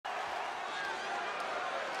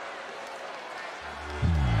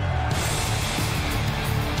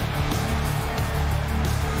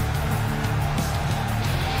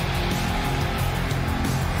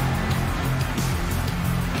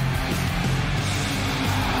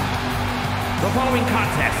The following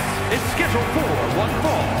contest is scheduled for one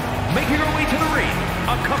fall. Making her way to the ring,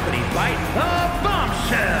 accompanied by the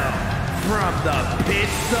bombshell from the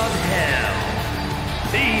pits of hell,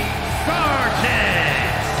 the Sergeant.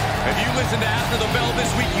 If you listen to After the Bell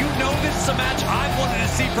this week, you know this is a match I've wanted to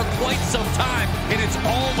see for quite some time, and it's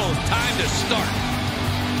almost time to start.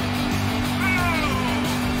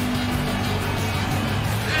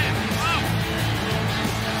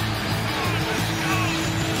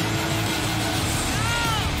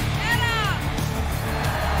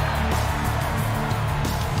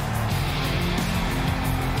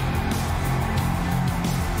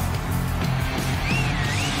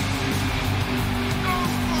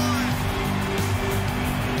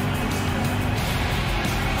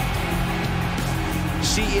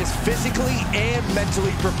 She is physically and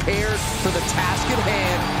mentally prepared for the task at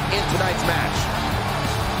hand in tonight's match.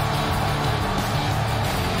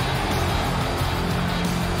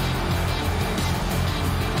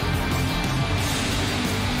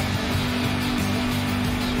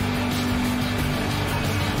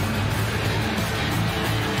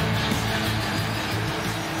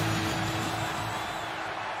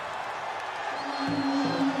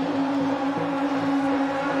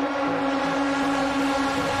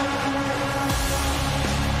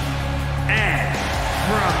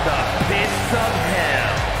 From the pits of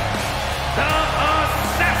hell, the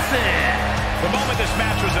Assassin! The moment this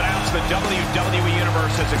match was announced, the WWE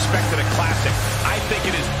Universe has expected a classic. I think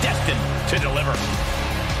it is destined to deliver.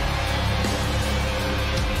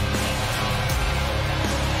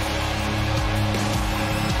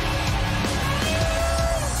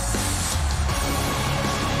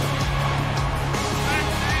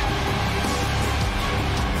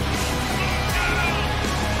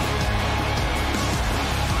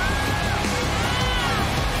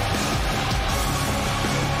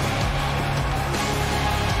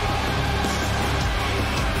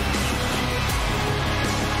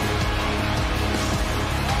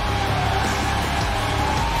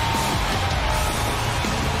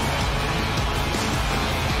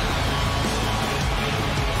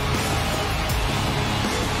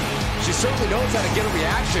 She certainly knows how to get a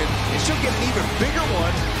reaction, and she'll get an even bigger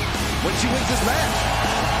one when she wins this match.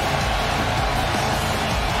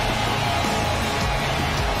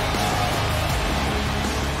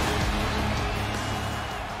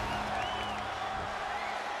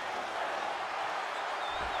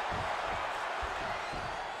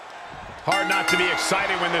 Hard not to be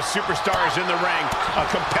excited when the superstar is in the ring. A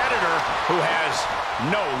competitor who has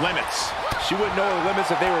no limits. She wouldn't know her limits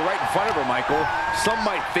if they were right in front of her, Michael. Some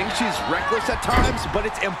might think she's reckless at times, but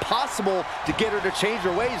it's impossible to get her to change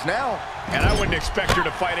her ways now. And I wouldn't expect her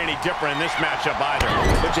to fight any different in this matchup either.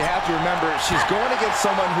 But you have to remember, she's going against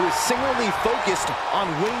someone who is singularly focused on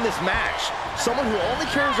winning this match. Someone who only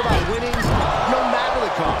cares about winning no matter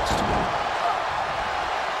the cost.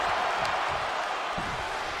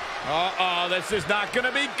 Uh-oh, this is not going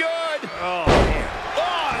to be good. Oh, man.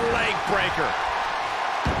 Oh, a leg breaker.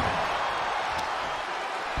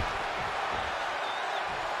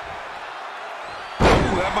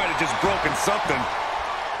 Ooh, that might have just broken something.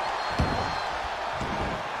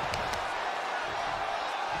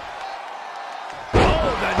 Oh,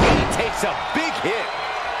 the knee takes a big hit.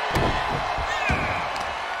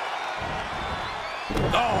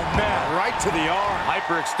 Oh, man, right to the arm.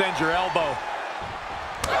 Hyperextend your elbow.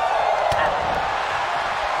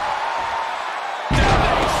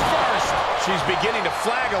 She's beginning to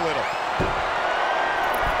flag a little.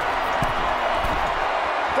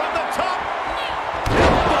 From the top.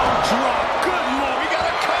 Elbow drop. Good Lord. We got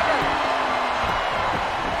a cover.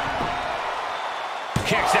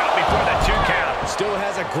 Kicks out before the 2 count. Still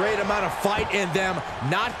has a great amount of fight in them.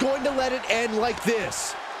 Not going to let it end like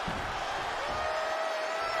this.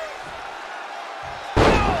 Oh,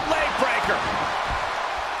 leg breaker.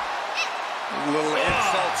 A little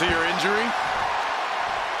insult to your injury.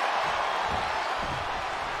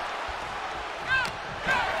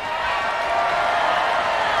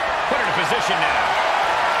 Position now.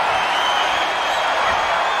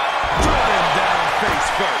 Driven down face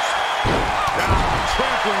first. Down,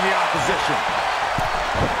 trampling the opposition.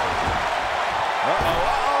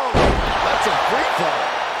 Uh-oh. That's a free fall.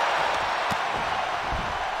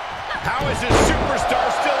 How is this superstar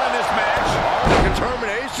still in this match?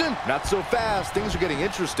 Determination? Not so fast. Things are getting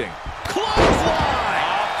interesting. Clothesline!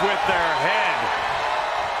 Off with their head.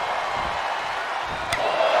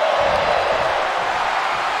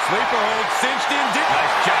 Sleeper hold cinched in deep.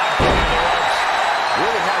 Nice job pulling the ropes.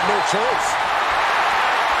 Really had no choice.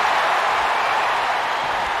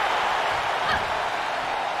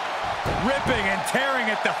 Ripping and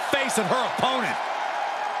tearing at the face of her opponent.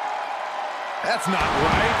 That's not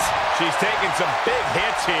right. She's taking some big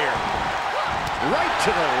hits here. Right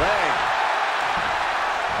to the leg.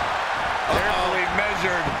 Carefully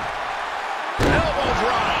measured. Elbow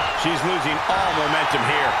drop. She's losing all momentum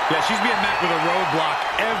here. Yeah, she's being met with a roadblock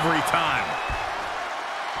every time.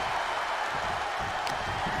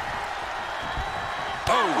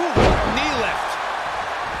 Oh, knee lift.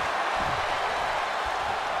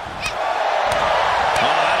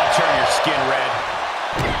 Oh, that'll turn your skin red.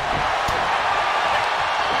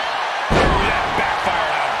 Ooh, that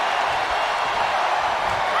backfired on her.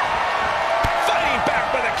 Fighting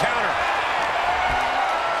back with a counter.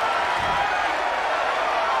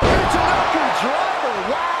 It's a knuckle driver.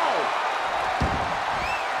 Wow.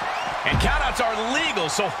 And countouts are legal,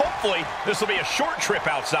 so hopefully this will be a short trip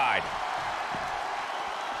outside.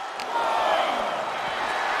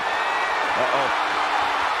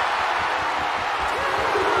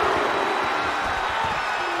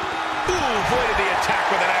 Avoided the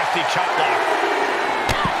attack with a nasty chop block.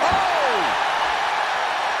 Oh!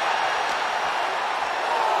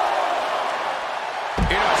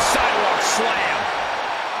 In a sidewalk slam.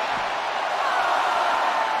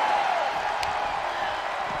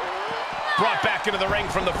 Brought back into the ring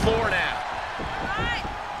from the floor now.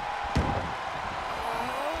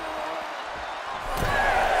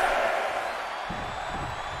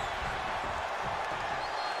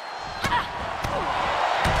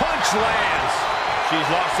 Lands. She's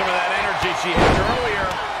lost some of that energy she had earlier.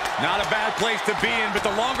 Not a bad place to be in, but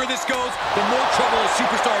the longer this goes, the more trouble a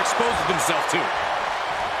superstar exposes himself to.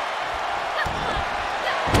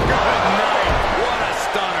 Good night. What a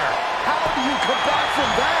stunner. How do you come back from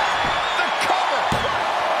that? The cover.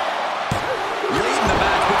 Late in the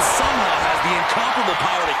match, but somehow has the incomparable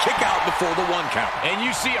power to kick out before the 1 count. And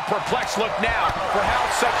you see a perplexed look now for how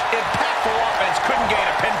such impactful offense couldn't gain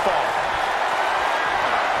a pinfall.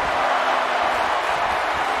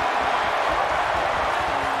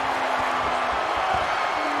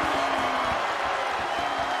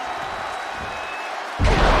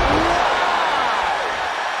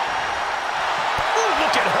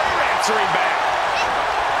 Back.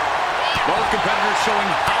 Both competitors showing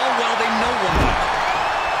how well they know one another.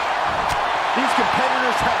 These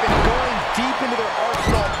competitors have been going deep into their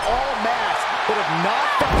arsenal all match, but have not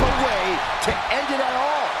found a way to end it at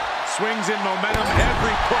all. Swings in momentum,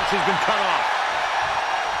 every push has been cut off.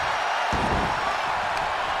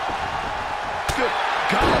 Good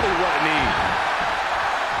golly, what a knee.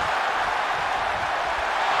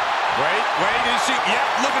 Wait, is she? Yep,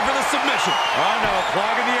 looking for the submission. Oh no,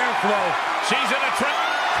 clogging the airflow. She's in a trap.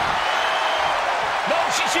 No,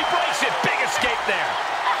 she breaks it. Big escape there.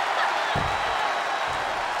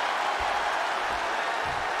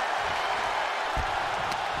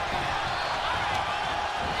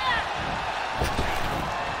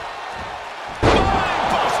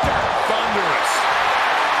 Buster. Thunderous.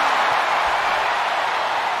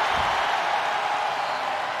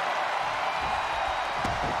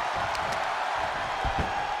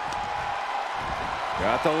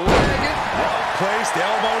 Got the leg. Well-placed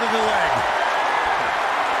elbow to the leg.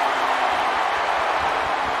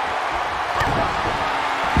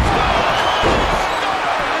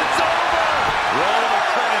 It's over. Roll the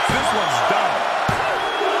credits. This one's done.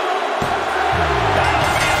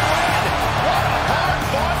 That'll be a win. What a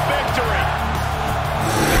hard-fought victory.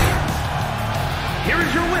 Here is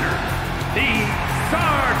your winner, the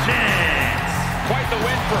Sergeant. Quite the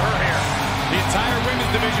win for her here. The entire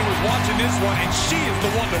women's division was watching this one, and she is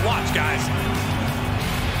the one to watch, guys.